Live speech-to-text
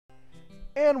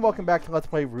And welcome back to Let's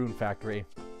Play Rune Factory.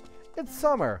 It's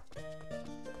summer.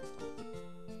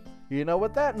 You know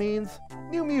what that means.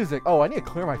 New music. Oh, I need to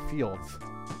clear my fields.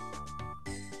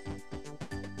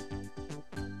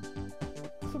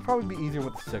 This would probably be easier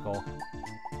with the sickle.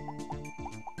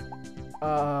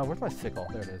 Where's my sickle?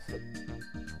 There it is.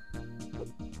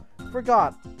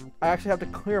 Forgot. I actually have to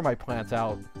clear my plants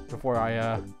out before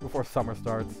summer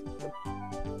starts.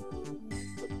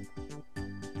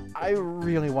 I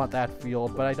really want that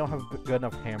field, but I don't have a good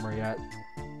enough hammer yet.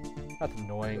 That's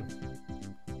annoying.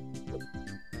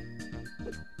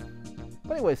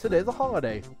 But anyways, today's a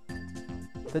holiday.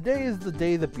 Today is the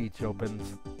day the beach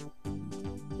opens.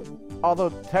 Although,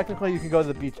 technically you can go to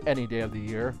the beach any day of the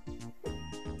year.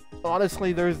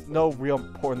 Honestly, there's no real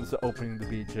importance to opening the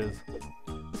beaches.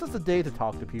 It's just a day to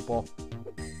talk to people.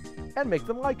 And make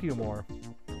them like you more.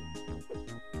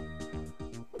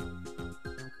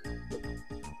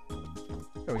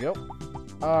 There we go.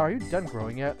 Are you done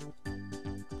growing yet?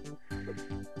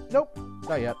 Nope,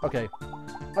 not yet. Okay,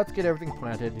 let's get everything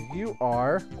planted. You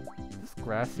are... Is this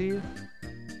grassy?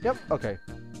 Yep, okay.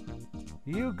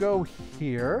 You go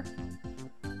here.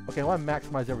 Okay, I want to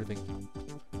maximize everything.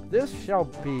 This shall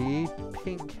be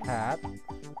pink cat.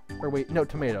 Or wait, no,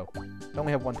 tomato. I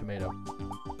only have one tomato.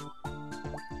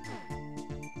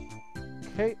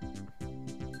 Okay.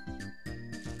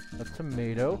 That's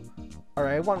tomato.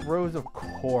 Alright, I want rows of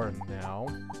corn now.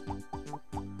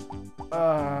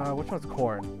 Which one's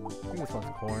corn? I think this one's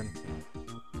corn.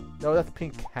 No, that's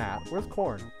pink cat. Where's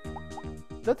corn?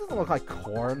 That doesn't look like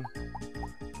corn.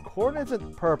 Corn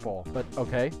isn't purple, but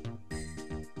okay.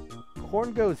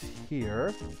 Corn goes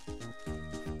here.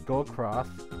 Go across.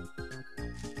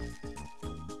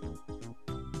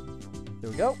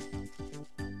 There we go.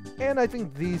 And I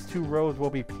think these two rows will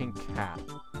be pink cat.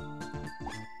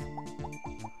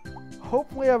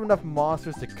 Hopefully I have enough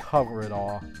monsters to cover it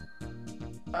all.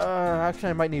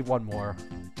 Actually I might need one more.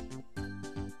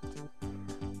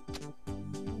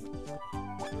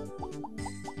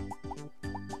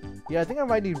 Yeah, I think I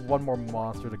might need one more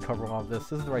monster to cover all of this.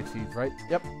 This is the right seeds, right?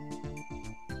 Yep.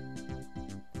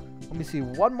 Let me see.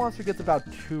 One monster gets about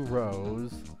 2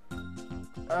 rows.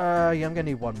 Yeah, I'm gonna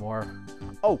need one more.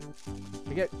 Oh!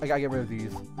 I gotta get rid of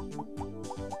these.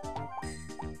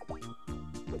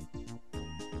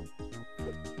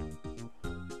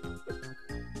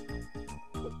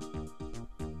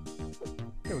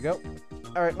 There we go.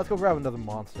 Alright, let's go grab another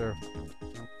monster.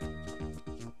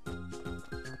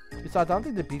 Besides, I don't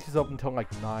think the beach is open until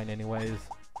like 9 anyways.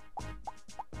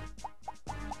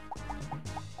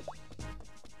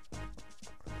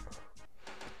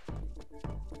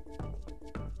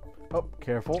 Oh,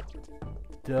 careful.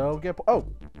 Don't get... Oh!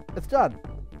 It's done!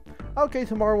 Okay,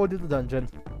 tomorrow we'll do the dungeon.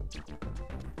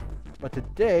 But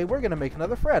today, we're gonna make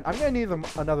another friend. I'm gonna need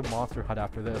another monster hut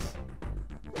after this.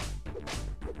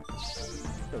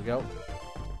 There we go.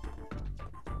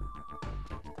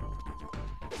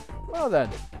 Well then,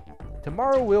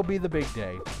 tomorrow will be the big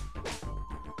day.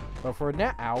 But for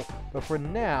now,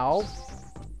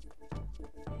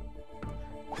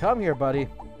 come here, buddy.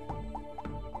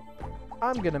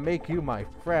 I'm gonna make you my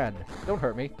friend. Don't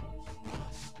hurt me.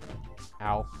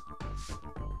 Ow.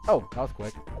 Oh, that was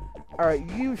quick. Alright,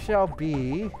 you shall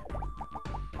be...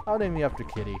 I'll name you after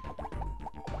Kitty.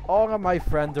 All of my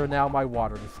friends are now my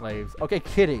watering slaves. Okay,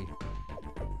 Kitty.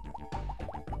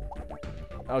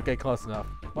 Okay, close enough.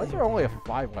 Why is there only a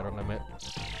 5-letter limit?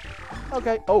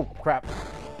 Okay. Oh, crap.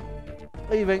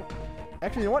 Leaving.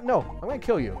 Actually, you know what? No. I'm gonna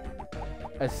kill you.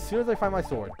 As soon as I find my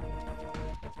sword.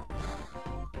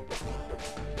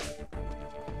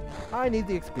 I need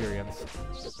the experience.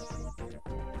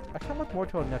 Actually, how much more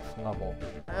to a next level?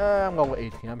 I'm level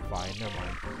 18. I'm fine. Never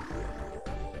mind.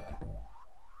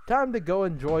 Time to go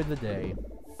enjoy the day.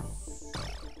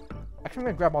 Actually, I'm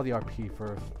gonna grab all the RP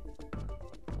first.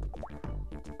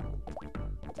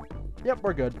 Yep,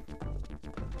 we're good.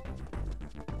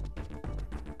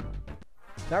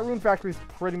 That Rune Factory is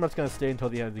pretty much gonna stay until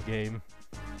the end of the game.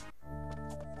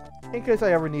 In case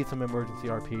I ever need some emergency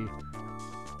RP.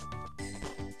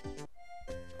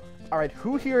 Alright,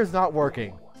 who here is not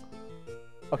working?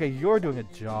 Okay, you're doing a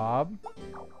job.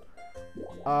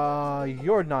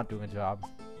 You're not doing a job.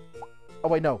 Oh,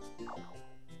 wait, no.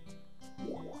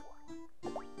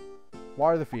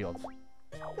 Water the fields.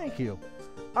 Thank you.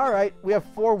 Alright, we have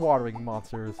 4 watering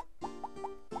monsters.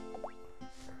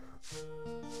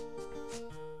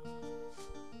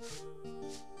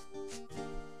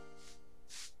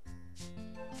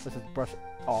 Let's just brush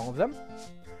all of them.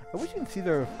 I wish you can see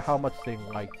how much they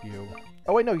like you.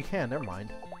 Oh, wait, no, you can. Never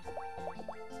mind.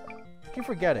 I keep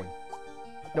forgetting.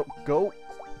 No, go.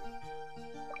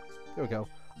 There we go.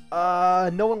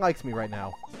 No one likes me right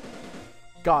now.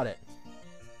 Got it.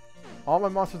 All my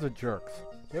monsters are jerks.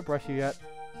 Did I brush you yet?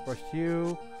 Brush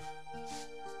you.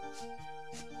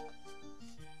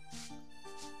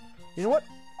 You know what?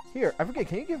 Here, I forget,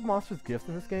 can you give monsters gifts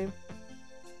in this game?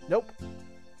 Nope.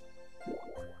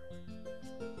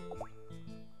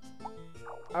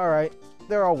 Alright,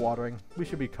 they're all watering. We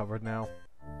should be covered now.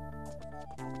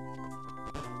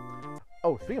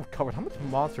 Oh, speaking of covered, how much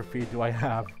monster feed do I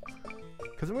have?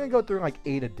 Because I'm going to go through like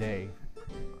 8 a day.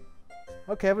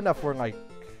 Okay, I have enough for like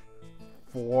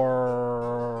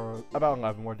about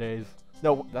 11 more days.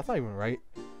 No, that's not even right.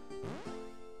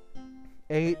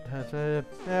 8,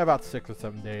 about 6 or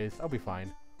 7 days. I'll be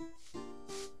fine.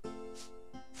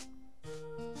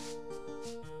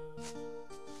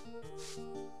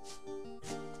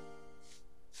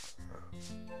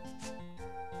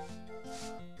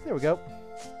 There we go.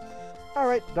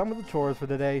 Alright, done with the chores for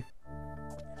today.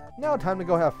 Now time to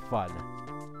go have fun.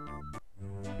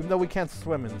 Even though we can't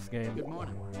swim in this game. Good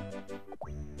morning.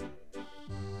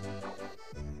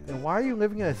 And why are you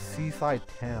living in a seaside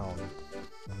town?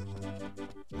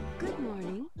 Good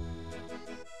morning.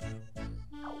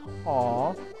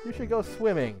 Aw, you should go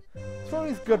swimming.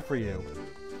 Swimming's good for you.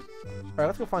 Alright,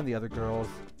 let's go find the other girls.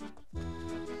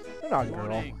 They're not a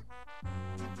girl.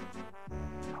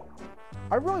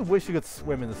 I really wish you could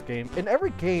swim in this game. In every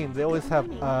game, they always have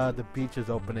the beaches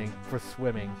opening for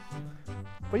swimming.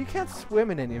 But you can't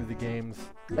swim in any of the games.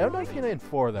 I don't know if you can in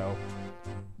 4, though.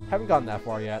 Haven't gotten that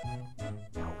far yet.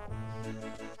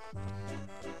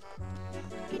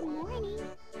 Good morning.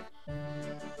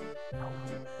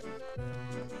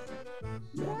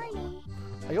 Morning.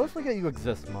 I always forget you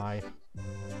exist, Mai.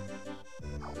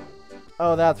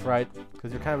 Oh, that's right.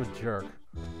 Because you're kind of a jerk.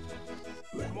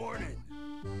 Good morning.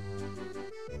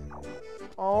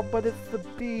 Oh, but it's the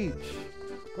beach.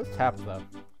 Where's Taps, though?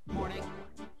 Morning.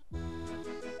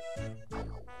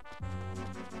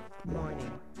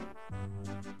 Morning.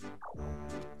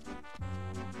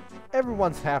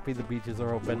 Everyone's happy the beaches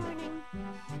are open. Morning.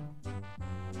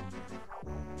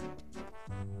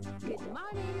 Good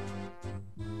morning.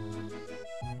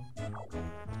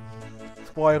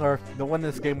 Spoiler, no one in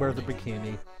this game wears a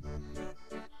bikini.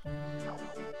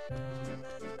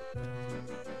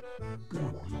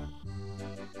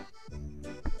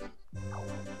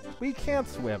 We can't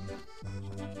swim.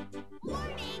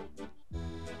 Morning.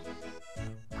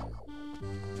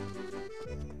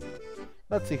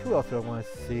 Let's see, who else do I want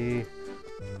to see?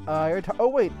 Oh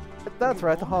wait, that's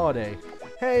right, the holiday.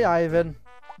 Hey, Ivan.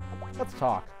 Let's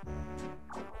talk.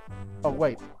 Oh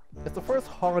wait, it's the first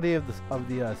holiday of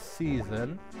the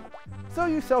season. So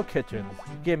you sell kitchens.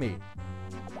 Gimme.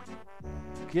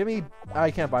 Gimme. I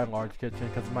can't buy a large kitchen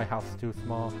because my house is too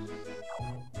small.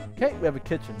 Okay, we have a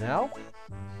kitchen now.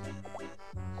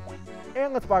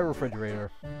 And let's buy a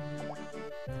refrigerator.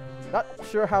 Not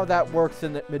sure how that works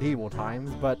in the medieval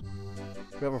times, but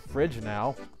we have a fridge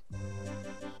now.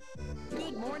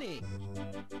 Good morning.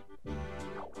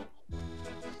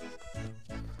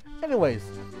 Anyways,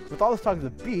 with all this talk of the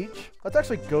beach, let's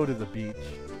actually go to the beach.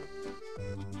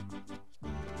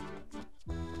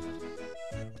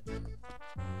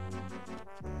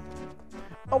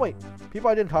 Oh wait, people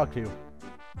I didn't talk to.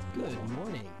 Good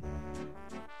morning.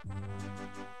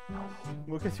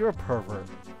 Lucas, you're a pervert.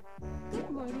 Good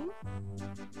morning.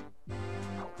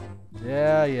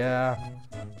 Yeah.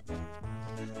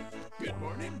 Good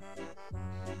morning.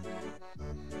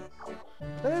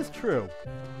 That is true.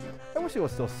 I wish it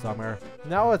was still summer.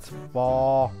 Now it's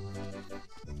fall.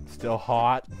 Still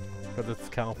hot, because it's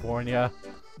California.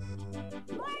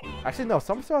 Actually, no,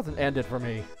 summer still hasn't ended for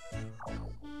me.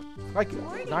 Like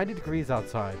 90 degrees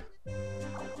outside.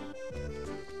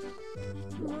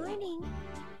 Morning.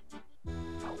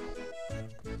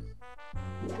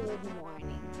 Good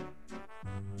morning.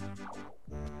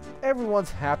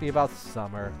 Everyone's happy about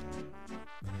summer.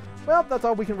 Well, that's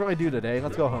all we can really do today.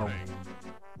 Let's go home.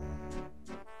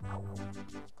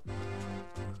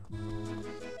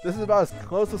 This is about as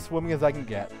close to swimming as I can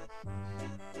get.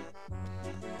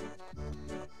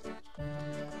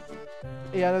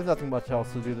 Yeah, there's nothing much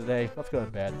else to do today. Let's go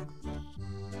to bed.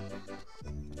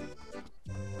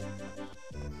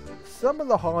 Some of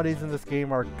the holidays in this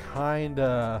game are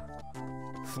kinda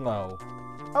slow.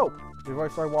 Oh, we've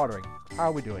already started watering. How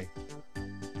are we doing?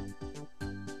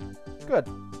 Good.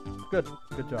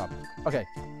 Good job. Okay.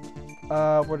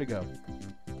 Where'd it go?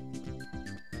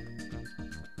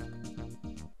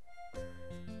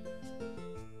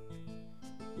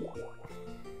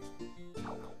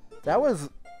 That was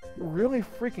really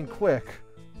freaking quick.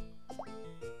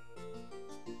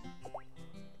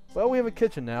 Well, we have a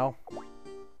kitchen now.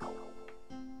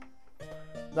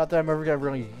 Not that I'm ever gonna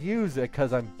really use it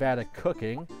because I'm bad at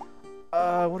cooking.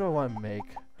 What do I want to make?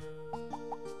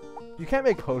 You can't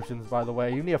make potions, by the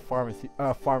way. You need a pharmacy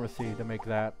to make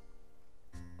that.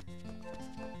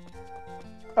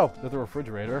 Oh, there's a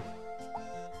refrigerator.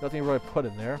 Nothing to really put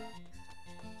in there.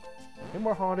 Any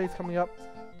more holidays coming up?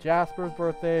 Jasper's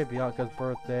birthday, Bianca's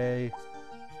birthday.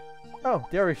 Oh,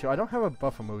 Dairy Show. I don't have a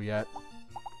Buffamoo yet,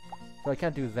 so I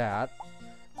can't do that.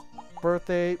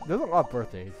 Birthday. There's a lot of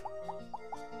birthdays.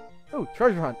 Ooh,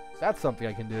 treasure hunt. That's something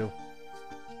I can do.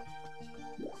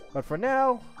 But for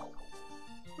now,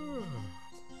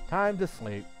 time to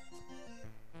sleep.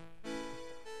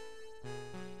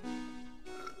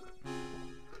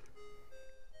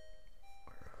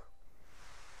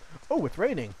 Oh, it's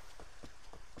raining.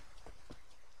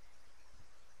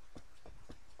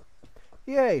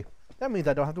 Yay! That means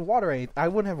I don't have to water anything. I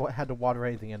wouldn't have had to water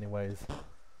anything anyways.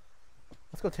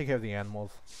 Let's go take care of the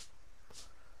animals.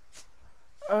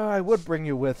 I would bring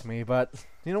you with me, but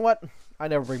you know what? I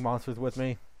never bring monsters with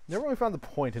me. Never really found the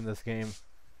point in this game.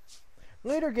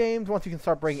 Later games, once you can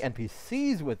start bringing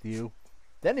NPCs with you,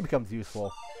 then it becomes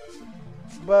useful.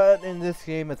 But in this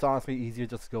game, it's honestly easier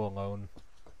just to go alone.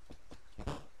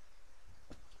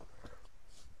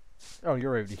 Oh,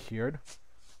 you're already here.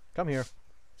 Come here.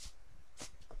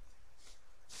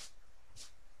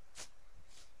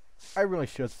 I really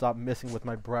should stop messing with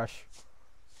my brush.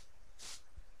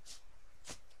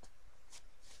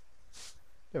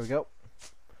 There we go.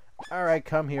 Alright,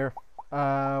 come here.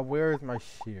 Where's my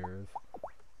shears?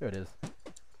 There it is.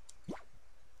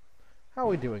 How are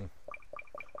we doing?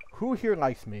 Who here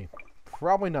likes me?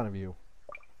 Probably none of you.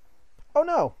 Oh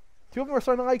no! Two of them are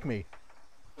starting to like me.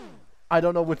 I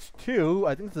don't know which two.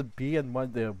 I think it's a bee and one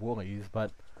of the woolies,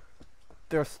 but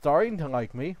they're starting to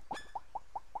like me.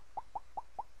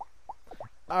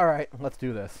 Alright, let's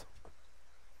do this.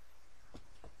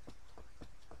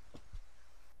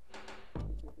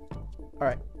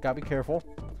 Alright, gotta be careful.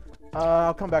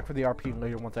 I'll come back for the RP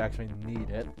later once I actually need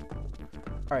it.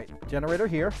 Alright, generator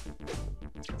here.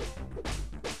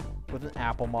 With an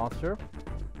apple monster.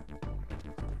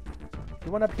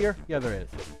 You one up here? Yeah, there is.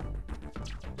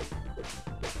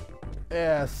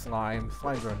 Yeah, slime.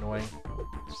 Slimes are annoying.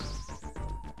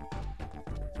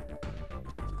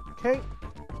 Okay.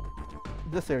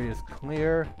 This area is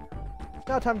clear.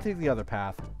 Now time to take the other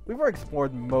path. We've already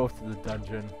explored most of the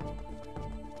dungeon.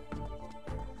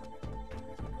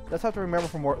 Let's have to remember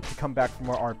for more to come back for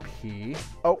more RP.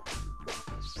 Oh,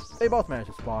 they both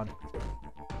managed to spawn.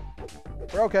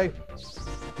 We're okay.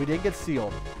 We didn't get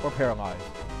sealed or paralyzed.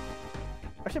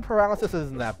 Actually, paralysis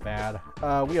isn't that bad.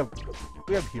 We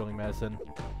have healing medicine.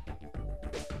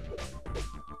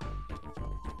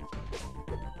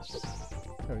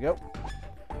 There we go.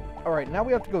 All right, now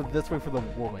we have to go this way for the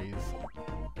woolies.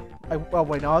 Well,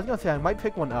 wait, no, I was gonna say I might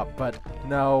pick one up, but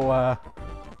no,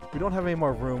 we don't have any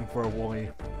more room for a woolly.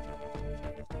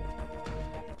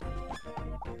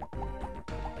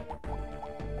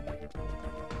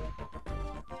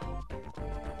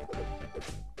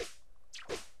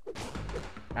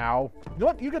 Ow. You know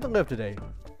what? You get to live today.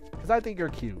 Because I think you're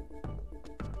cute.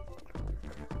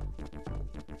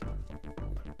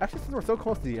 Actually, since we're so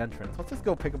close to the entrance, let's just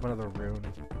go pick up another rune.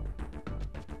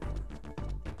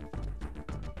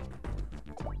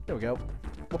 There we go.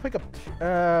 We'll pick up...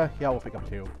 yeah, we'll pick up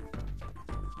 2.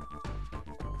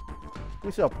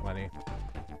 We still have plenty.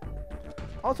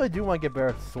 Also, I do want to get better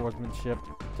at swordsmanship.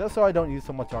 Just so I don't use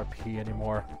so much RP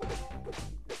anymore.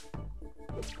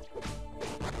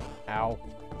 Ow.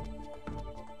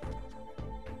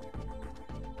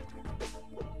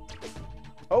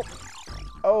 Oh!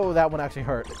 Oh, that one actually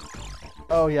hurt.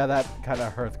 Oh yeah, that kind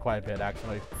of hurts quite a bit,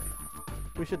 actually.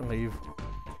 We should leave.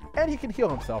 And he can heal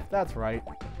himself, that's right.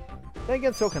 Then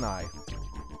again, so can I.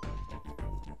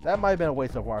 That might have been a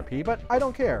waste of RP, but I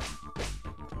don't care.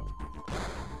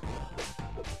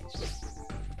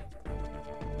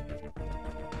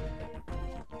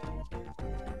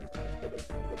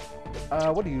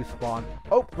 What do you spawn?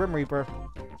 Oh, Grim Reaper.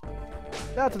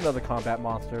 That's another combat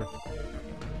monster.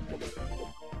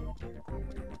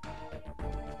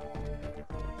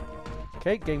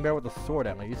 Okay, getting better with the sword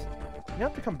at least. You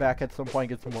have to come back at some point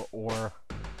and get some more ore.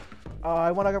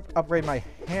 I want to upgrade my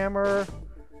hammer.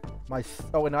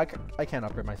 Oh, and I can't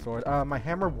upgrade my sword. My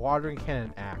hammer, watering can,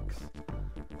 and axe.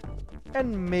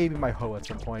 And maybe my hoe at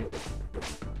some point.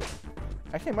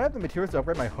 Actually, I might have the materials to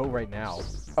upgrade my hoe right now.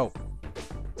 Oh.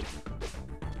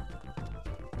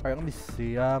 Alright, let me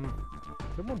see. Is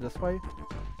there one this way?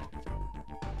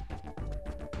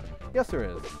 Yes, there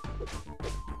is.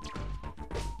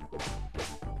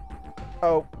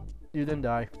 Oh, you didn't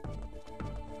die.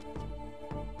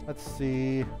 Let's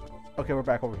see. Okay, we're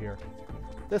back over here.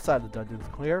 This side of the dungeon is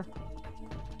clear.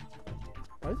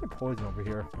 Why is there poison over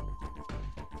here?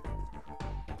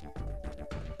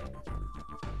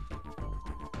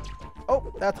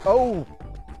 Oh, that's... Oh!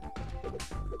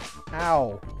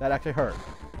 Ow. That actually hurt.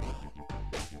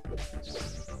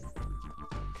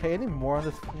 Okay, any more on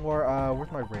this floor?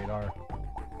 Where's my radar?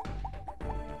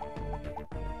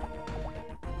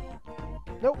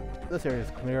 Nope. This area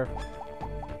is clear.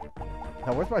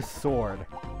 Now, where's my sword?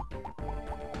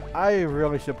 I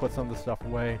really should put some of this stuff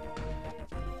away.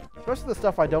 Especially the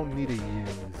stuff I don't need to use.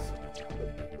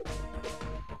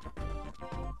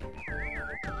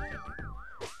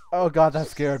 Oh god, that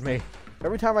scared me.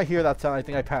 Every time I hear that sound, I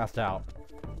think I passed out.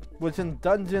 Which in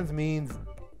dungeons means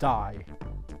die.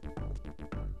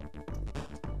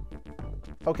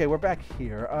 Okay, we're back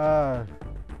here.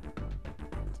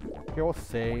 Here we'll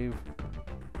save.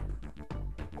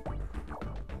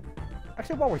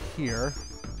 Actually, while we're here,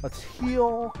 let's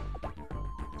heal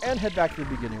and head back to the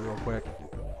beginning real quick.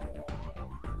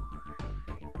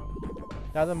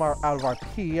 Now that I'm out of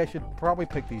RP, I should probably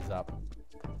pick these up.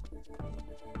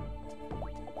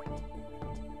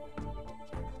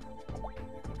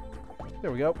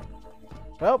 There we go.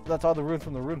 Well, that's all the runes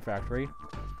from the Rune Factory.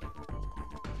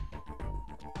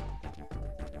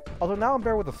 Although now I'm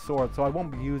better with a sword, so I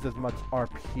won't use as much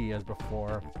RP as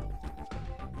before.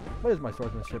 What is my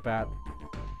swordsmanship at?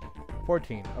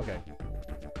 14. Okay.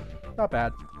 Not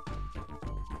bad.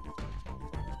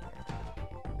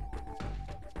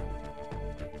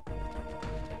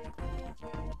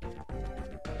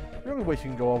 Really wish you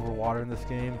can go over water in this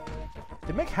game.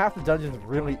 They make half the dungeons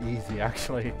really easy,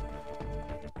 actually.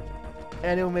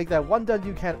 And it will make that one dungeon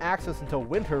you can't access until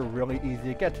winter really easy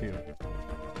to get to.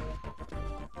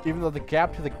 Even though the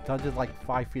gap to the dungeon is like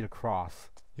 5 feet across.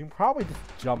 You can probably just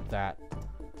jump that.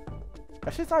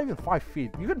 Actually, it's not even 5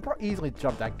 feet. You can easily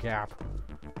jump that gap.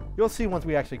 You'll see once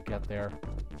we actually get there.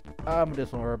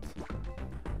 Medicinal herbs.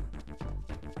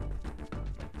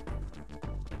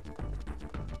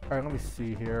 Alright, let me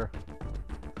see here.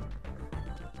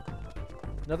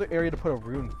 Another area to put a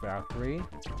Rune Factory.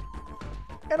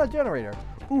 And a generator.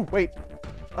 Ooh, wait.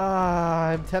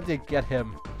 I'm tempted to get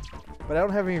him. But I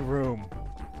don't have any room.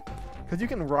 Because you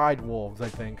can ride wolves, I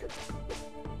think.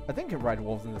 I think you can ride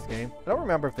wolves in this game. I don't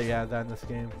remember if they added that in this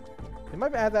game. They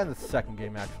might have added that in the second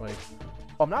game, actually.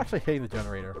 Oh, I'm not actually hitting the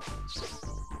generator.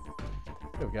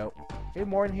 There we go. Any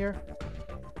more in here?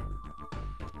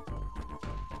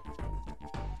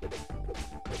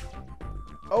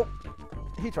 Oh!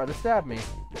 He tried to stab me.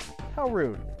 How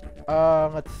rude.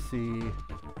 Let's see.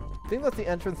 I think that's the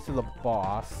entrance to the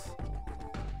boss.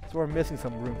 So we're missing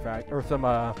some Rune Factory, or some,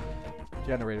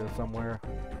 generator somewhere.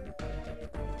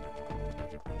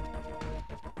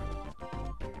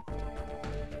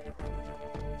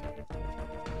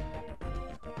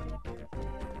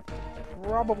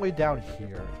 Probably down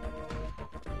here.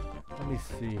 Let me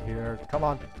see here. Come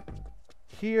on.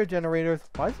 Here, generators.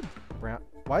 Why is it brown?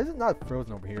 Why is it not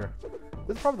frozen over here?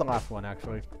 This is probably the last one,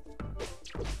 actually.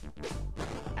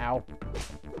 Ow.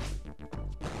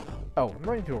 Oh, I'm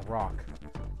running into a rock.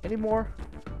 Any more?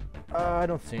 I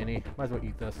don't see any. Might as well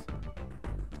eat this.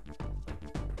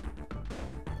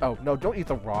 Oh, no, don't eat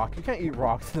the rock. You can't eat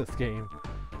rocks in this game.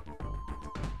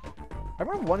 I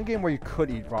remember one game where you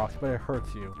could eat rocks, but it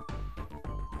hurts you.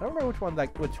 I don't remember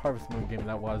which Harvest Moon game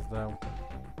that was, though.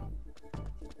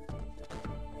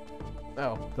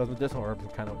 Oh, those medicinal herbs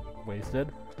are kind of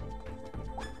wasted.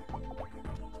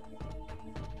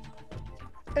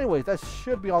 Anyways, that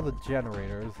should be all the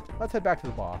generators. Let's head back to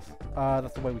the boss.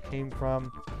 That's the way we came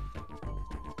from.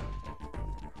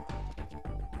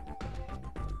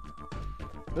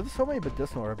 There's so many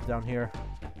medicinal herbs down here.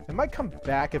 It might come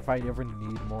back if I ever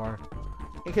need more.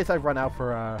 In case I run out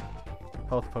for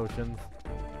health potions.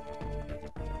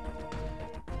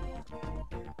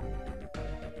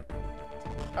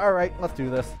 Alright, let's do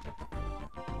this.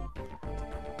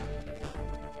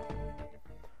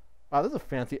 Wow, this is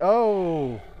fancy.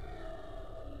 Oh!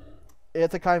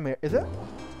 It's a chimera. Is it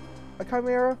a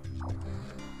chimera?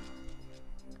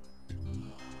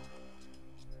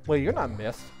 Wait, you're not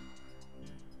mist.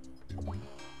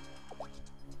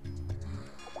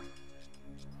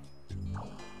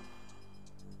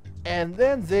 And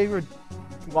then Xavier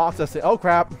wants us to... Oh,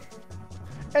 crap.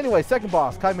 Anyway, second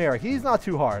boss, Chimera. He's not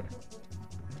too hard.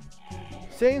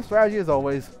 Same strategy as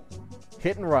always.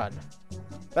 Hit and run.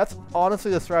 That's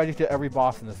honestly the strategy to every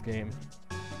boss in this game.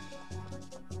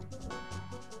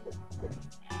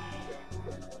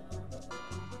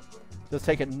 Just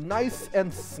take it nice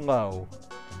and slow.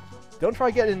 Don't try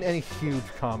getting any huge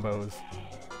combos,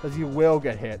 because you will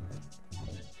get hit.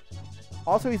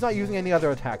 Also, he's not using any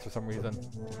other attacks for some reason.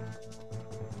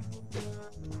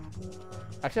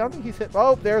 Actually, I don't think he's hit.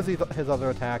 Oh, there's his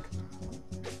other attack.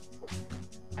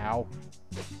 Ow.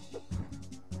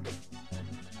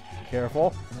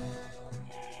 Careful.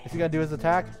 Is he gonna do his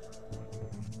attack?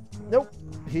 Nope.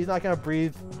 He's not gonna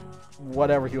breathe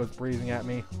whatever he was breathing at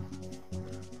me.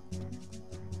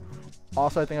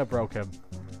 Also, I think I broke him.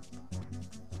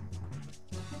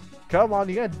 Come on,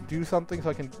 you gotta do something so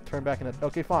I can turn back in it.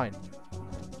 Okay, fine.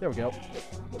 There we go.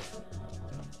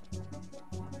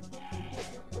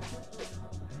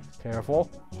 Careful.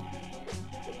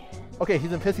 Okay,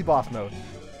 he's in Pissy Boss mode.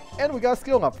 And we got a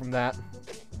skill up from that.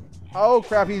 Oh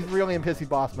crap, he's really in Pissy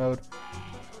Boss mode.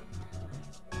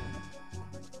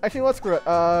 Actually, let's screw it.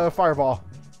 Fireball.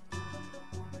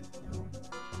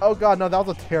 Oh god, no, that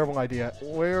was a terrible idea.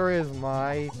 Where is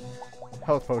my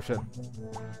health potion?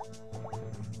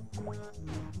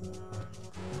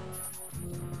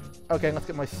 Okay, let's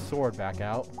get my sword back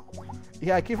out.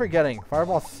 Yeah, I keep forgetting.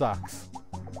 Fireball sucks.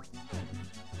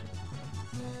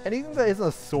 Anything that isn't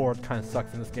a sword kind of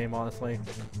sucks in this game, honestly.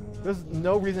 There's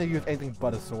no reason to use anything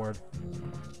but a sword.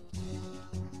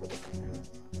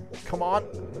 Come on.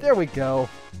 There we go.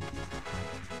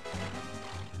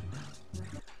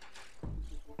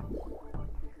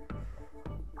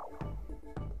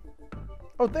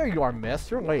 Oh, there you are, miss.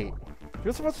 You're late.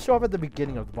 You're supposed to show up at the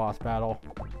beginning of the boss battle.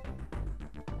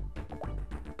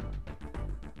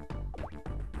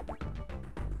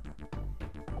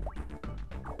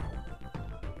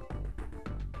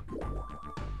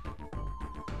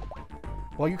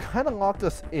 Well, you kind of locked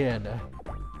us in.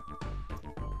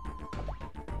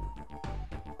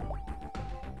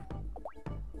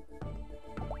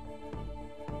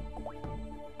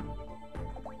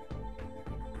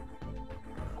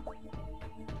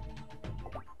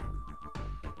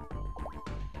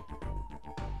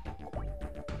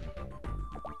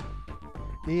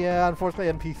 Yeah,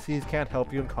 unfortunately NPCs can't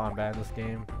help you in combat in this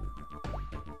game.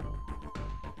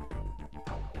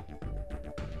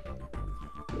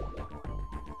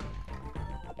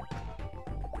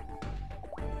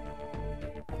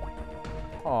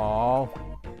 Aww.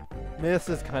 Miss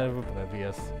is kind of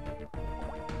oblivious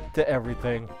to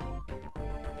everything.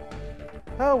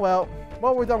 Oh well.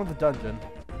 Well, we're done with the dungeon.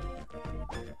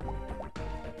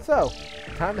 So,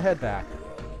 time to head back.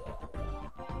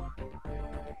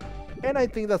 And I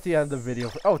think that's the end of the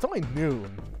video. Oh, it's only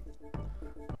noon.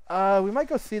 We might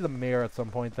go see the mayor at some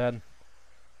point then.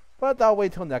 But I'll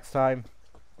wait till next time.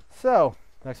 So,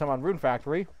 next time on Rune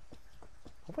Factory.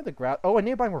 Hopefully the grass. Oh, I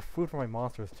need to buy more food for my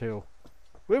monsters too.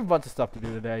 We have a bunch of stuff to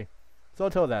do today. So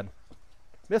until then.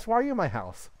 Miss, why are you in my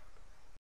house?